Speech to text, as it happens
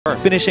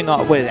Finishing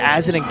off with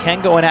Azen and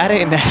Ken going at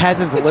it in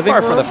Azen's living room. It's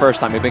far from the first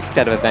time we've been kicked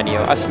out of a venue.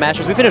 Us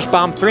Smashers, we finished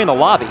bomb 3 in the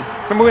lobby.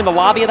 Remember we were in the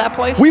lobby of that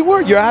place? We were,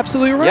 you're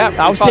absolutely right. Yep,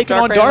 I was taking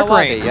on Dark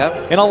Rain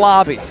in a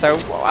lobby. So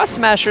us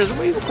Smashers,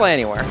 we can play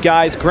anywhere.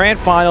 Guys, Grand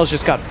Finals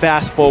just got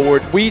fast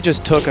forward. We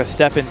just took a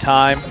step in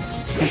time.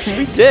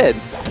 We did.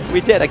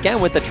 We did, again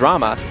with the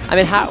drama. I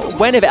mean,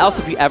 when else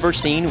have you ever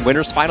seen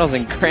Winners Finals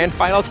and Grand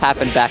Finals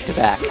happen back to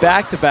back?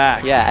 Back to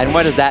back. Yeah, and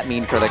what does that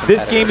mean for the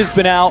competitors? This game has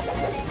been out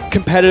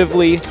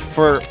competitively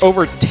for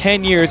over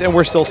 10 years, and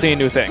we're still seeing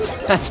new things.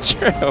 That's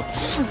true.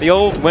 The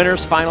old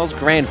Winners Finals,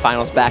 Grand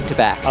Finals back to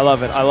back. I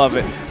love it. I love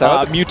it. So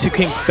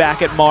Mew2King's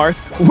back at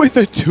Marth with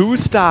a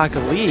 2-stock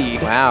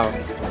lead. Wow,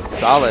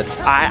 solid.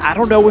 I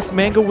don't know if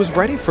Mango was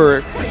ready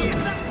for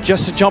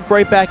just to jump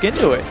right back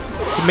into it.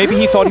 Maybe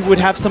he thought he would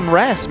have some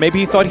rest. Maybe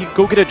he thought he'd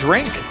go get a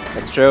drink.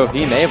 That's true.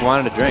 He may have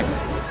wanted a drink.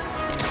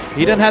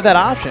 He didn't have that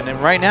option,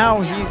 and right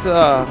now he's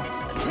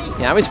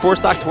now he's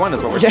 4-stock to 1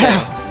 is what we're saying.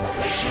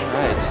 All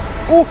right.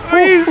 Oh,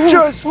 he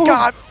just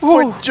got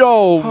foot.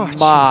 Oh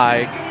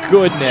my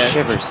goodness.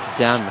 Shivers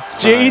down the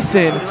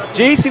spine.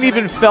 Jason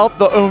even felt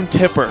the own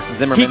tipper.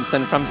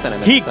 Zimmermanson from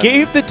Cinnamon. He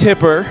gave the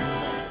tipper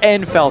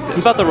and felt it.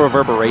 He felt the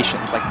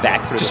reverberations like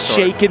back through just the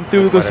sword. Shaking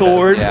through the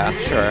sword. Yeah,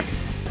 sure.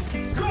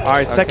 All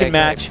right, second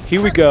match.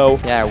 Here we go.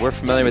 Yeah, we're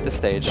familiar with the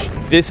stage.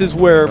 This is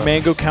where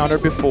Mango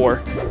countered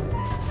before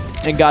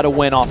and got a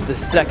win off the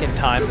second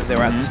time that they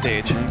were at the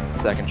stage.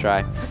 Second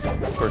try,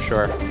 for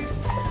sure.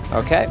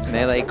 Okay,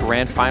 Melee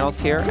Grand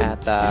Finals here at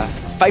the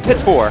Fight Pit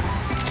 4.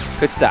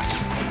 Good stuff.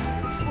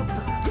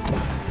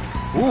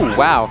 Ooh,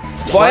 wow.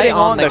 Fighting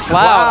on the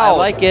cloud. I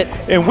like it.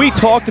 And we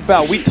talked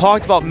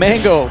about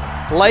Mango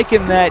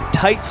liking that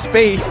tight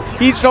space.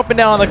 He's jumping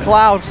down on the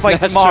cloud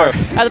fighting Marth.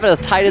 That's about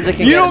as tight as it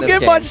can You get don't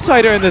get much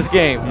tighter in this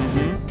game.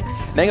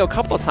 Mango a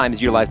couple of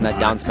times utilizing that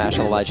down smash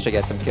on the ledge to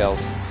get some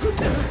kills.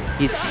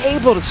 He's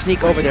able to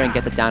sneak over there and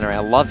get the down air. I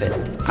love it.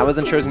 I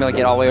wasn't sure he was going to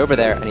get all the way over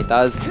there, and he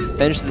does.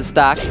 Finishes the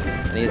stock,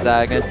 and he's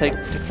going to take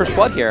first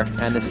blood here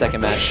and this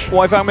second match.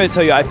 Well, if I'm going to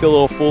tell you, I feel a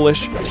little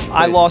foolish.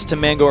 I lost to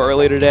Mango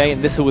earlier today,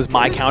 and this was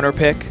my counter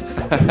pick.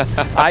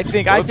 I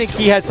think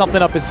he had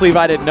something up his sleeve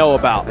I didn't know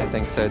about. I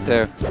think so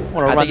too. I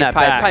want to run that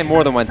back. Probably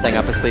more than one thing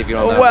up his sleeve you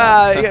don't know.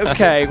 Well,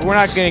 okay, we're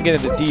not going to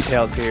get into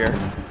details here.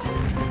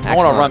 I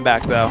want to run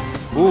back though.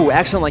 Ooh,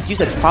 excellent. Like you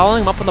said,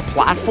 following him up on the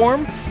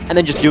platform and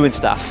then just doing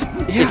stuff.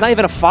 Yeah. It's not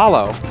even a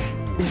follow.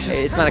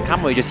 It's not a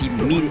combo.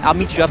 I'll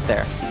meet you up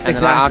there, and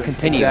then I'll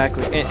continue.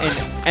 Exactly.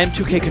 And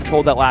M2K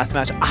controlled that last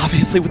match,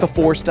 obviously with a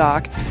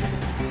 4-stock.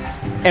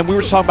 And we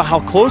were talking about how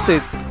close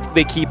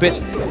they keep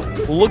it.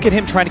 Look at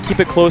him trying to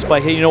keep it close by,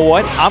 hey, you know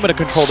what? I'm going to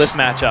control this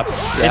matchup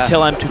until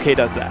M2K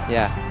does that.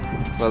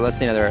 Yeah. Well, let's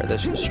see another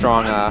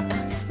strong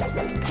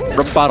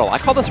rebuttal. I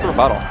call this a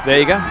rebuttal. There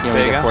you go.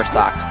 There you go.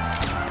 4-stocked.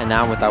 And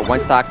now with a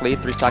 1-stock lead,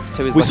 3-stock to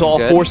 2 is we saw a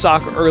good.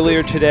 4-stock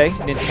earlier today.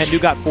 Nintendo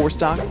got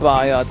 4-stocked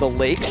by the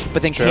Lake,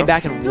 but then came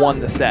back and won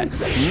the set.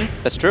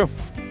 That's true.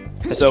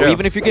 So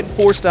even if you're getting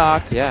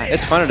 4-stocked, yeah,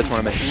 it's fun at a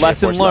tournament.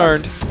 Lesson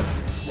learned.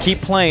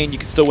 Keep playing, you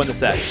can still win the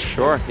set.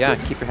 Sure, yeah,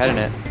 keep your head in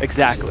it.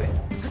 Exactly.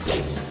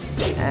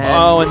 And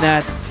and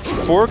that's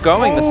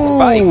foregoing the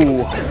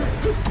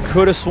spike.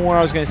 Could have sworn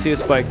I was going to see a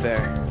spike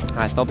there.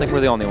 I don't think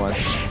we're the only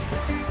ones.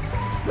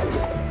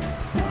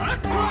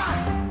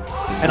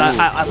 And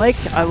I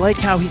like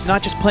how he's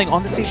not just playing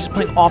on the stage, he's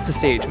playing off the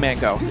stage,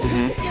 Mango.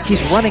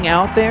 He's running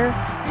out there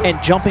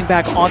and jumping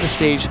back on the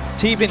stage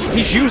to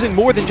he's using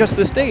more than just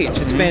the stage.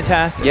 It's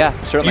fantastic. Yeah,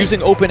 certainly.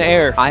 Using open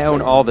air. I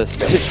own all this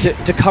space.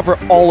 To cover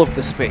all of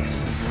the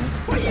space.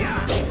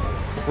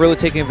 Really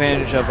taking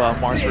advantage of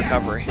Marth's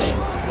recovery.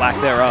 Lack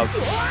thereof.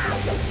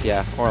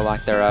 Yeah, or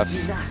lack thereof.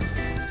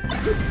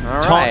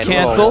 All taunt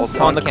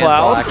cancel on the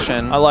cloud.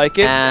 Action. I like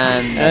it.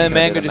 And then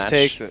Mango just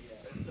takes it.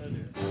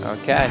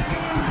 Okay.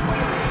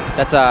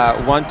 That's a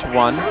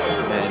 1-to-1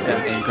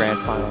 in Grand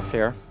Finals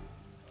here.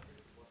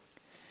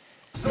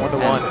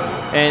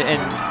 1-to-1.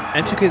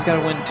 And M2K's got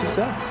to win 2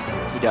 sets.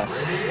 He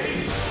does.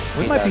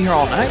 We might be here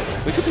all night.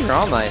 We could be here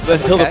all night.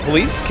 Until the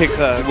police kicks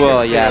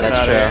well, yeah, that's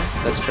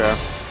true. That's true.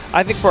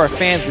 I think for our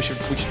fans, we should,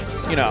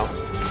 you know,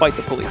 fight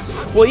the police.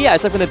 Well, yeah,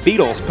 it's like when the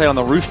Beatles played on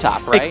the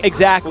rooftop, right?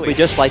 Exactly. It'll be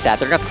just like that.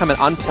 They're going to have to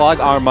come and unplug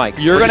our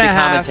mics. You're going to be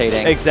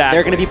commentating. Exactly.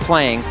 They're going to be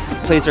playing.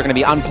 Police are going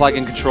to be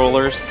unplugging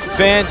controllers.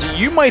 Fans,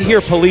 you might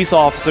hear police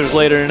officers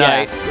later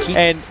tonight. Yeah,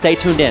 and stay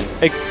tuned in.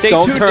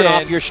 Don't turn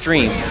off your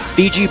stream.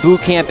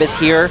 VGBootCamp is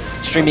here,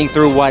 streaming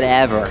through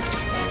whatever.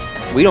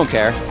 We don't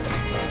care.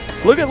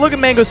 Look at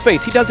Mango's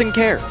face. He doesn't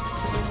care.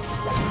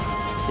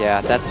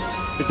 Yeah,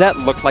 does that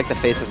look like the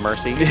face of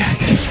Mercy?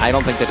 I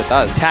don't think that it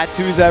does.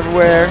 Tattoos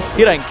everywhere.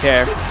 He doesn't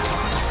care.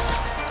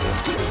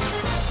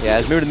 Yeah,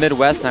 he's moved to the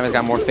Midwest. Now he's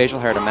got more facial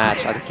hair to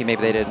match. I think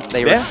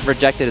they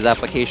rejected his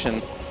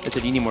application. They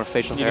said you need more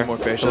facial hair. You need more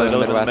facial hair to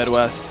live in the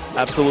Midwest.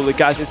 Absolutely.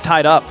 Guys, it's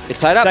tied up. It's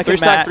tied up.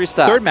 3-stock,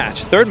 3-stock.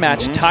 Third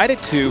match. Tied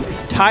at 2.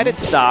 Tied at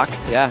stock.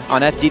 Yeah,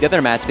 on FD, the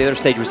other match, the other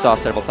stage we saw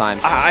several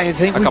times. I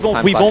think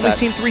we've only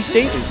seen 3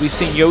 stages. We've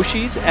seen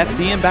Yoshi's,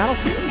 FD, and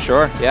Battlefield.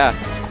 Sure, yeah.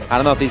 I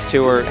don't know if these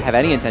two have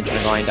any intention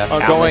of going to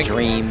Fountain of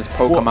Dreams,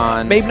 Pokemon.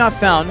 Well, maybe not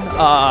Fountain.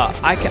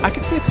 I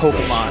could see a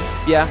Pokemon.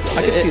 Yeah.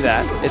 I could see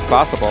that. It's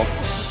possible.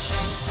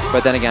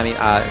 But then again,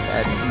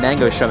 I mean,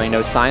 Mango's showing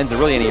no signs of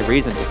really any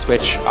reason to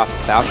switch off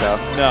of Falco.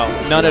 No,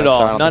 none at all.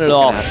 So none at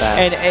all.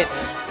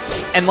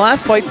 And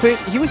last fight quit,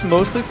 he was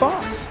mostly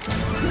Fox.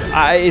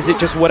 Is it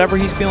just whatever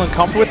he's feeling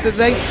comfortable with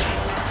today?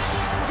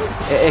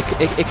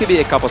 It could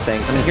be a couple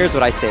things. I mean, here's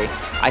what I see.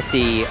 I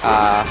see...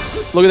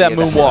 Look at that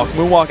moonwalk.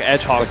 Moonwalk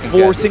Edgehog,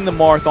 forcing the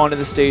Marth onto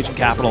the stage and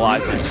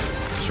capitalizing.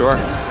 Sure,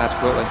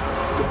 absolutely.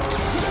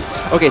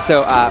 Okay,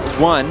 so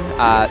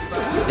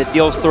the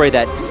old story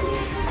that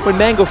when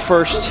Mango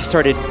first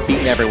started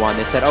beating everyone,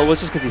 they said, oh, well,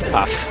 it's just because he's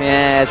Puff.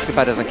 Yeah,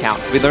 Puff doesn't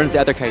count. So he learns the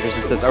other characters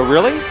and says, oh,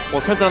 really? Well,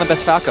 it turns out I'm the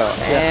best Falco.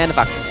 And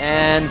Fox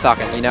and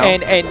Falcon, you know?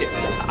 And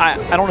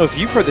I don't know if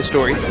you've heard the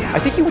story. I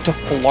think he went to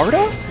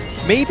Florida,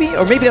 maybe?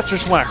 Or maybe that's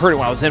just when I heard it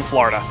when I was in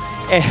Florida.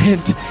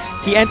 And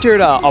he entered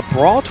a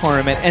brawl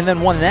tournament and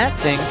then won that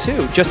thing,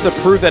 too, just to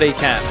prove that he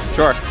can.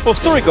 Sure. Well,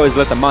 story goes, he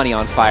lit the money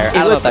on fire. I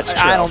don't know if that's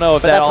true. I don't know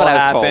if that's what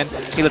happened. I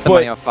was told. He lit the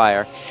money on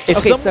fire.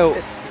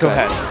 Go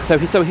ahead. So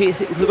he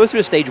goes through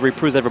a stage where he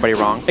proves everybody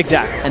wrong.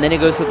 Exactly. And then he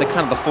goes through the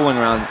kind of the fooling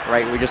around,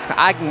 right?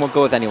 I can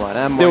go with anyone.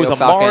 There was a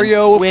Falcon,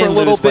 Mario win, for a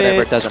little lose,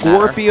 whatever,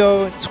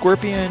 bit,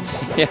 Scorpion.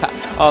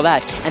 Yeah, all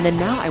that. And then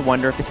now I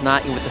wonder if it's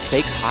not with the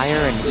stakes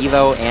higher in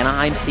EVO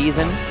Anaheim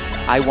season.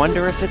 I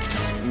wonder if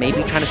it's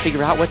maybe trying to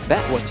figure out what's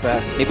best. What's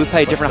best. Maybe we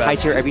play a different high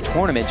tier every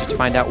tournament just to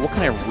find out what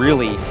can I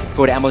really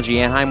go to MLG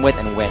Anaheim with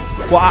and win.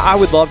 Well, I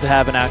would love to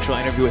have an actual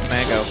interview with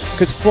Mango,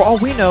 because for all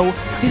we know,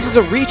 this is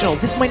a regional.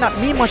 This might not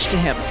mean much to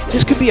him.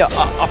 This could be a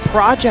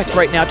project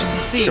right now just to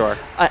see,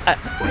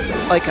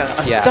 like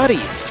a study.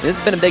 This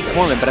has been a big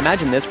tournament, but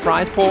imagine this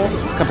prize pool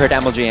compared to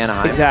MLG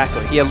Anaheim.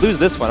 Exactly. Yeah, lose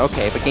this one,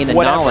 okay, but gain the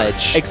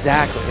knowledge.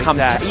 Exactly.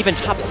 Even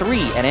top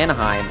 3 at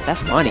Anaheim,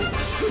 that's money.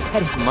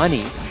 That is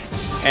money.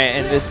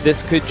 And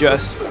this could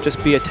just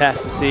be a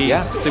test to see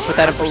so put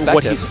that in perspective.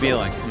 What he's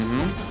feeling.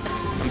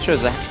 I'm sure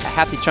there's a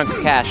hefty chunk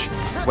of cash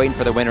waiting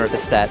for the winner of the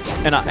set.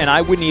 And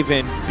I wouldn't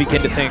even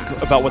begin to think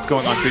about what's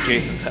going on through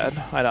Jason's head.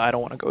 I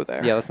don't want to go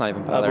there. Yeah, let's not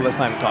even bother. Let's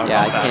not even talk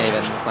about that. Yeah, I can't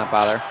even. Let's not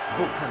bother.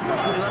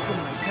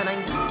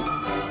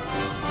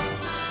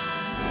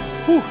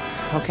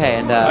 Whew. Okay,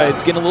 and...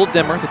 it's getting a little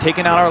dimmer. They're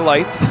taking out our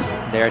lights.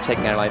 They're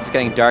taking out our lights. It's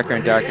getting darker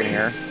and darker in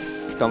here.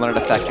 Don't let it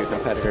affect your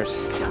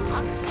competitors.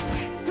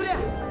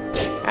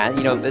 And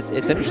you know, it's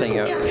interesting.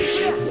 You know,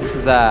 this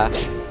is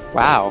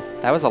wow.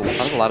 That was a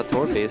lot of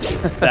torpedoes.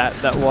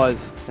 that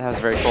was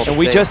very cool. And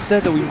we just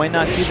said that we might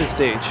not see the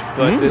stage,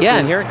 but this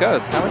and here it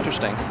goes. How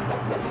interesting.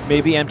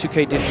 Maybe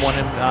M2K didn't want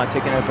him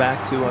taking it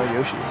back to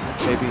Yoshi's.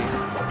 Maybe.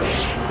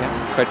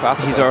 Yeah, quite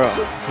possible.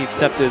 He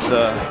accepted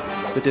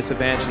the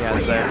disadvantage he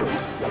has there.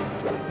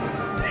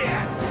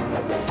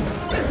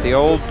 The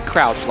old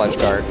crouch ledge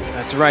guard.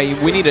 That's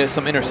right. We need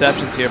some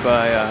interceptions here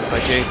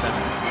by Jason.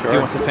 Sure. If he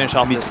wants to finish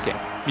off this.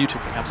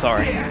 Mew2King, I'm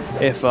sorry.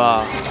 If we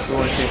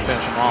want to see him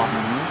finish him off.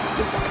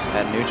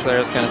 That neutral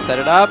is going to set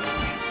it up.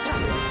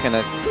 Going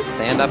to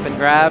stand up and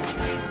grab.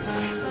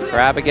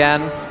 Grab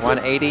again.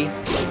 180.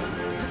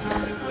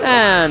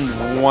 And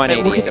 188.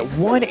 Hey, look at that.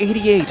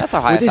 188. That's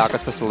how high Falco's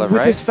supposed to live,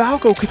 right? With this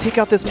Falco, could take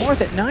out this Marth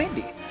at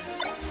 90.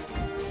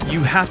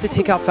 You have to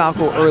take out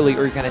Falco early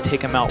or you're going to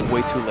take him out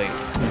way too late.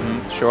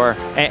 Sure.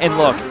 And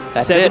look,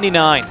 that's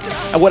 79.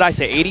 What'd I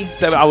say, 80?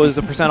 I was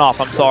a % off.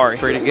 I'm sorry.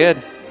 Pretty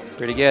good.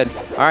 Pretty good.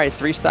 All right,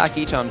 3 stock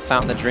each on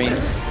Fountain of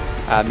Dreams.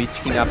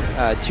 Mew2King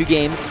up 2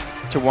 games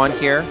to 1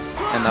 here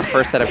in the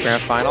first set of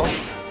grand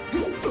finals.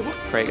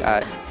 Great.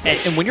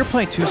 And when you're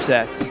playing 2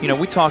 sets, you know,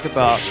 we talk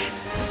about,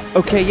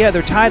 okay, yeah,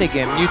 they're tied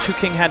again.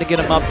 Mew2King had to get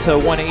him up to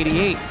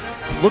 188.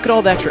 Look at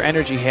all the extra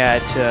energy he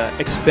had to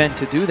expend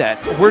to do that.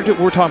 We're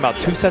talking about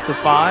 2 sets of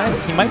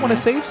 5. He might want to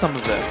save some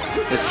of this.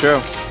 It's true.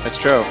 It's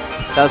true.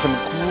 That was some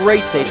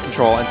great stage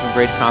control and some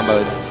great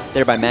combos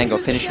there by Mango,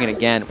 finishing it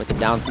again with the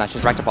down smash.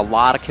 He's racked up a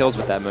lot of kills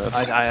with that move.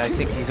 I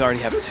think he's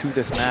already have 2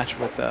 this match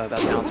with that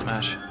down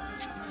smash.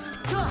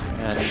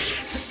 And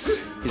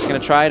he's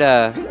going to try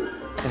to...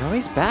 Oh,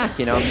 he's back.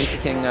 You know,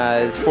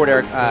 Mew2King is forward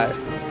air...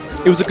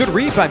 It was a good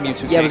read by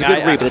Mew2King. Yeah, it was a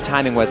good read, but the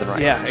timing wasn't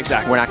right. Yeah,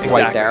 exactly. We're not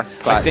quite there.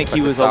 I think he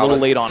was a little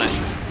late on it.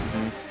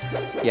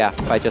 Yeah,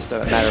 by just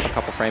a matter of a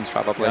couple frames,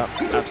 probably. Yep,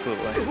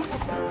 absolutely.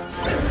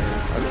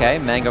 Okay,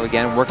 Mango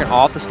again, working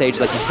off the stage,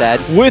 like you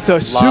said. With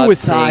a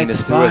suicide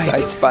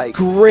spike.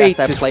 Great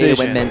That's that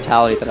play-to-win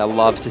mentality that I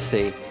love to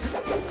see.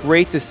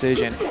 Great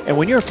decision. And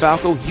when you're a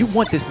Falco, you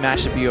want this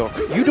match to be over.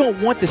 You don't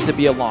want this to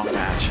be a long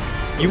match.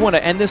 You want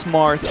to end this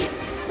Marth,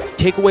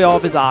 take away all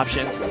of his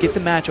options, get the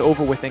match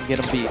over with, and get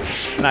him beat.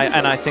 And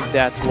I think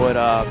that's what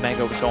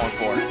Mango was going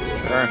for.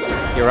 Sure.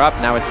 You're up.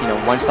 Now it's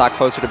 1 stock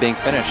closer to being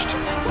finished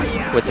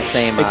with the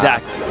same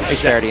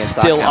disparity in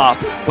stock still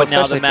count. up, but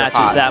now the match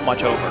is that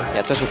much over. Yeah,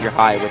 especially if you're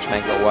high, which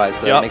Mango was.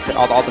 So that makes it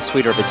all the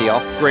sweeter of a deal.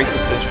 Great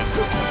decision.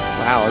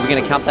 Wow. Are we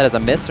going to count that as a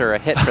miss or a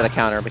hit for the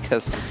counter?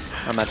 Because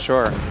I'm not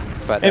sure.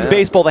 But in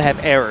baseball, they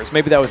have errors.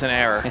 Maybe that was an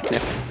error.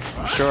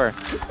 Sure.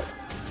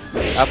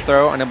 Up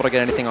throw, unable to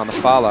get anything on the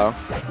follow.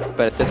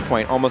 But at this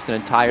point, almost an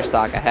entire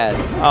stock ahead.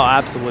 Oh,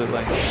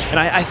 absolutely. And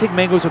I think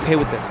Mango's okay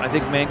with this. I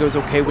think Mango's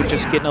okay with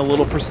just getting a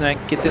little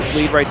percent, get this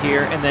lead right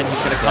here, and then he's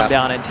going to come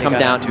down and take Come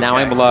down. M2K. Now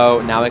I'm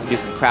low. Now I can do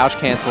some crouch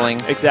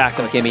canceling.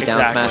 Exactly. Some gimme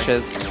down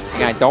smashes.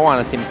 Again, I don't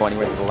want to see him go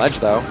anywhere to the ledge,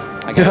 though.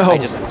 I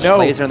just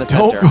laser in the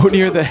center. Don't go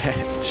near the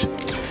edge.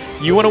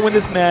 You want to win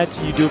this match,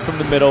 you do it from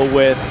the middle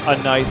with a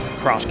nice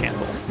crouch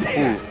cancel.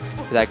 Ooh,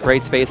 that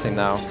great spacing,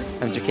 though.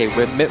 M2K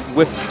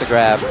whiffs the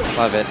grab.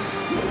 Love it.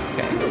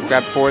 Okay,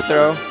 grab forward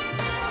throw.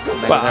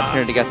 Maybe an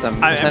opportunity to get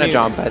some percentage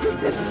on, but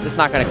it's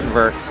not going to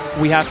convert.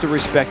 We have to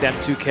respect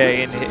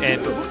M2K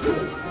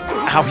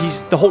and how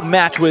he's, the whole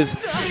match was,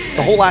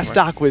 the whole last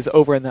stock was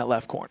over in that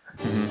left corner.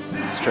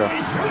 It's true.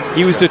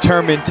 He was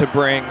determined to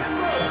bring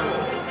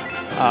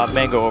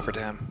Mango over to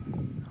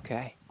him.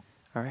 Okay,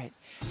 all right.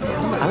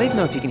 I don't even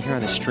know if you can hear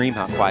on the stream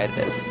how quiet it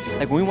is.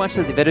 Like when we watch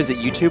the videos at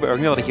YouTube, are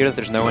we going to be able to hear that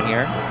there's no one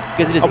here?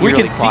 Because it is we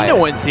eerily can see quiet. no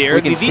one's here.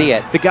 We can see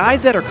it. The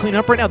guys that are cleaning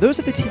up right now, those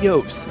are the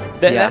TOs.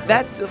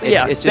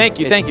 Thank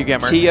you,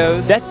 GimR.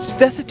 TOs.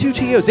 That's the two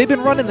TOs. They've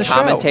been running the show.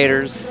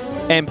 Commentators.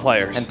 And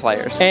players.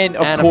 And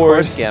of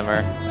course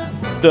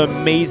GimR. The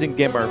amazing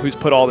GimR who's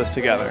put all this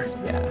together.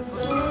 Yeah.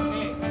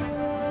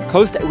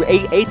 Close to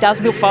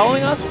 8,000 people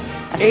following us?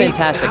 That's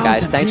fantastic,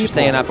 guys. Thanks for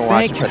staying up and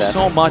watching for this.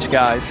 Thank you so much,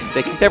 guys.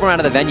 They kicked everyone out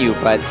of the venue,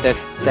 but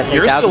that's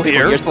 8,000 people.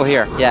 You're still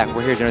here. Yeah,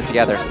 we're here doing it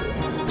together.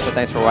 So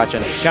thanks for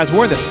watching. Guys,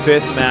 we're in the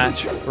 5th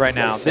match right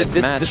now.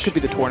 This could be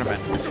the tournament.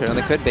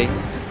 Certainly could be.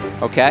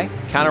 Okay,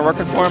 counter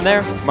working for him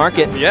there. Mark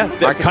it. Yeah,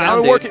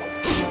 counter working.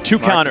 Two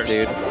counters.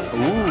 Dude.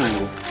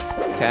 Ooh.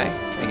 Okay,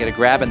 and get a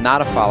grab and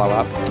not a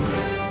follow-up.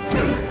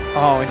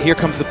 Oh, and here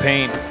comes the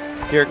pain.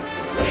 Here.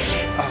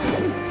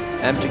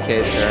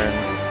 M2K's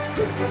turn.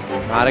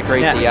 Not a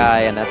great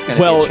DI, and that's going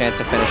to be a chance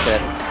to finish it.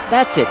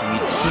 That's it.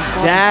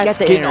 That's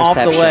getting off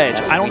the ledge.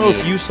 I don't know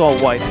if you saw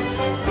Wife,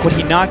 but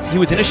he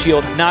was in a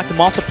shield, knocked him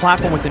off the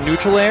platform with a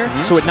neutral air,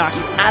 so it knocked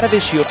him out of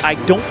his shield. I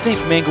don't think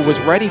Mango was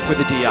ready for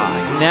the DI,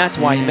 and that's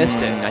why he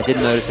missed it. I did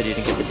notice that he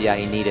didn't get the DI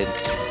he needed.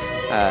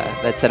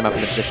 That set him up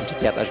in the position to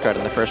get ledge guard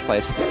in the first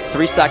place.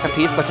 3 stock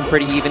apiece, looking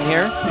pretty even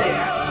here.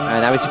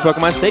 And now we see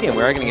Pokemon Stadium.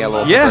 We're going to get a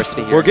little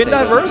diversity here. We're getting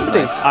diversity.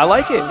 Nice. I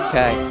like it.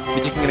 Okay.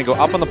 VGBootCamp going to go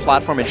up on the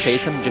platform and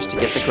chase him just to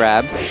get the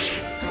grab.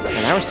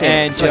 And now we're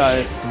seeing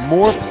just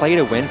more play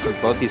to win from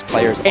both these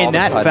players. And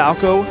that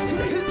Falco,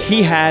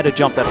 he had a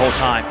jump that whole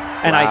time.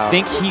 And I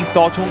think he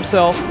thought to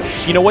himself,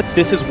 you know what,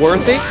 this is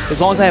worth it. As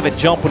long as I have a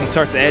jump when he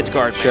starts to edge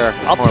guard. Sure.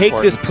 I'll take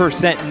this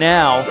percent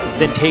now,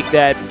 then take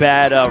that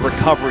bad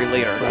recovery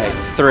later. Right.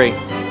 3.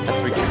 That's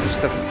 3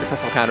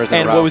 successful counters in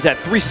a row. And what was that,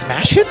 3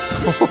 smash hits?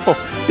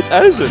 It's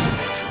Azen.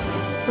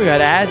 We got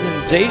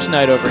Azen Zage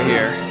Knight over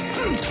here.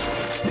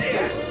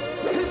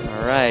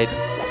 All right.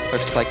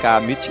 Looks like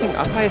Mew2King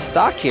up by a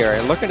stock here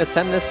and looking to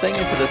send this thing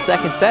into the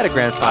 2nd set of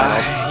Grand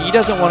Finals. He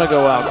doesn't want to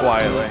go out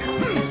quietly.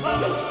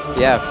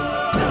 Yeah.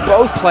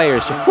 Both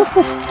players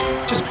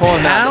just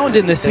pulling pound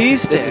in the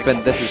C-stick.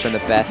 This has been the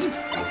best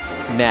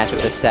match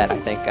of this set, I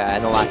think,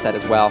 in the last set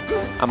as well.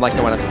 I'm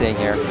liking what I'm seeing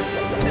here.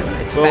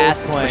 It's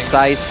fast, it's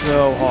precise.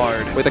 So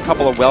hard. With a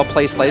couple of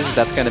well-placed lasers,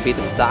 that's going to be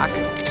the stock.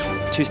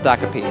 2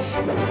 stock apiece.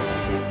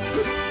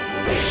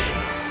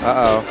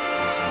 Uh-oh.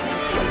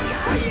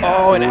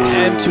 Oh, and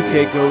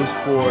M2K goes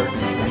for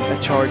a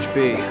charge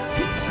B.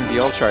 The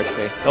old charge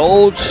B. The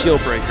old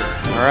shield breaker.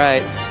 All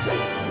right.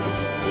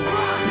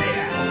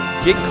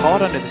 Getting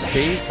caught under the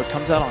stage, but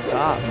comes out on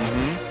top.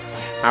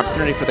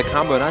 Opportunity for the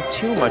combo, not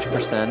too much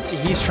percent.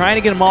 He's trying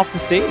to get him off the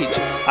stage.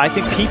 I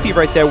think PP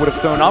right there would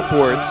have thrown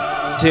upwards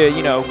to,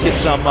 you know, get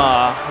some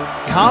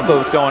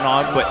combos going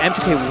on, but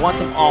M2K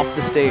wants him off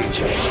the stage.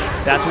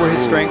 That's where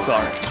his strengths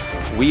are.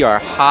 We are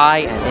high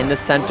and in the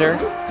center,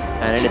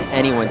 and it's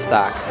anyone's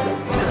stock.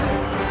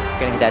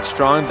 Gonna hit that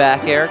strong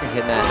back air,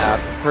 hitting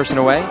that person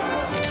away.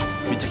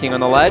 Mew2King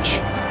on the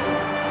ledge.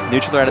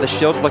 Neutral out of the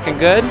shield's looking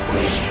good.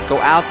 Go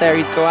out there,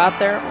 go out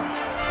there.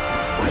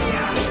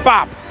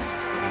 Bop!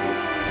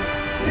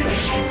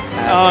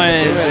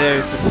 And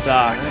there's the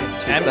stock.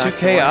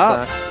 M2K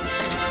up.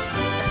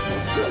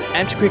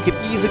 M2K could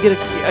easily get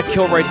a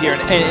kill right here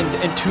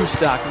and 2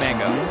 stock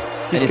Mango.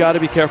 He's got to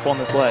be careful on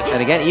this ledge.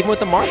 And again, even with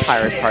the Marth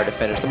higher, it's hard to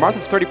finish. The Marth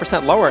was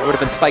 30% lower, it would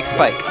have been spike.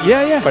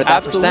 Yeah, yeah, but at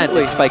that percent,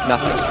 it's spike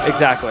nothing.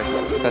 Exactly.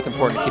 So that's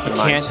important to keep in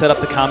mind. You can't set up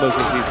the combos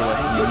as easily.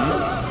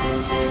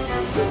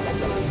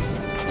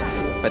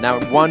 But now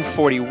at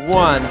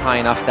 141, high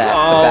enough that the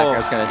back air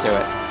is going to do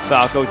it.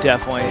 Falco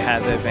definitely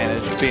had the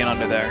advantage being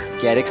under there.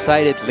 Get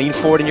excited. Lean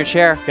forward in your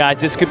chair.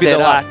 Guys, this could be the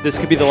last. This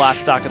could be the last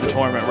stock of the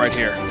tournament right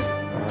here.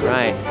 All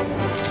right.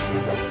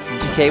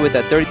 DK with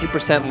that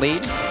 32%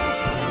 lead.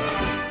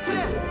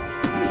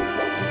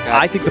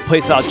 I think the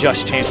playstyle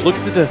just changed. Look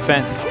at the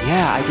defense.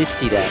 Yeah, I did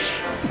see that.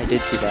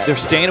 They're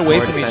staying away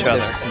from each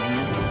other.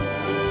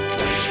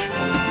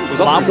 There's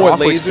a lot more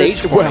lasers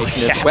stage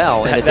formation as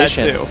well, in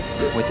addition,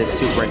 with this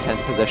super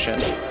intense position.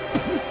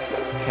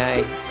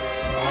 Okay.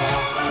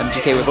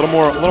 M2K with a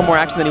little more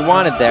action than he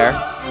wanted there.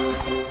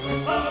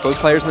 Both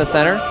players in the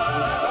center.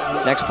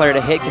 Next player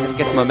to hit can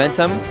get some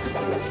momentum.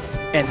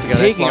 And to get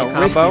taking nice a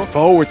long risky combo.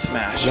 forward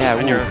smash Yeah,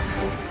 on ooh. your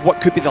what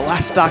could be the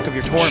last stock of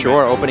your tournament.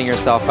 Sure, opening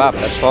yourself up.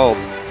 That's bold.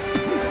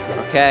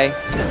 Okay,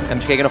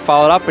 MTK gonna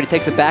follow it up, but he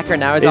takes it backer.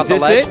 Now he's off the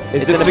ledge.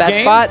 Is It's this in a the bad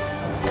game? spot.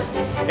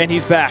 And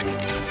he's back.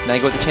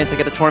 Mango with the chance to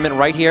get the tournament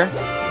right here.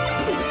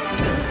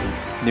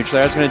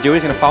 Neutral air is going to do it.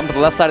 He's going to follow him to the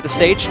left side of the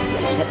stage.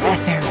 That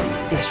F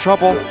air is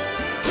trouble,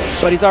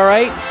 but he's all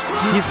right.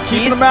 He's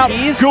keeping him out.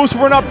 Goes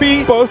for an up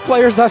B. Both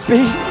players up B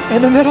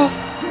in the middle.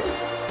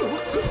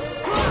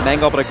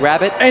 Mango able to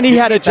grab it. And he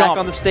had a back jump.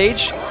 on the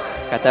stage.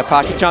 Got that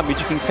pocket jump.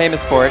 Mew2King's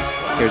famous for it.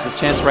 Here's his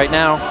chance right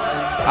now.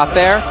 Up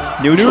there.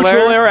 Neutral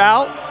air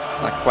out. It's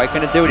not quite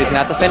going to do it. He's going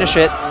to have to finish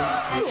it.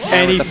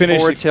 And he the finished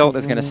forward it. tilt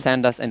is going to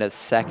send us into the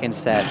second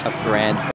set of Grand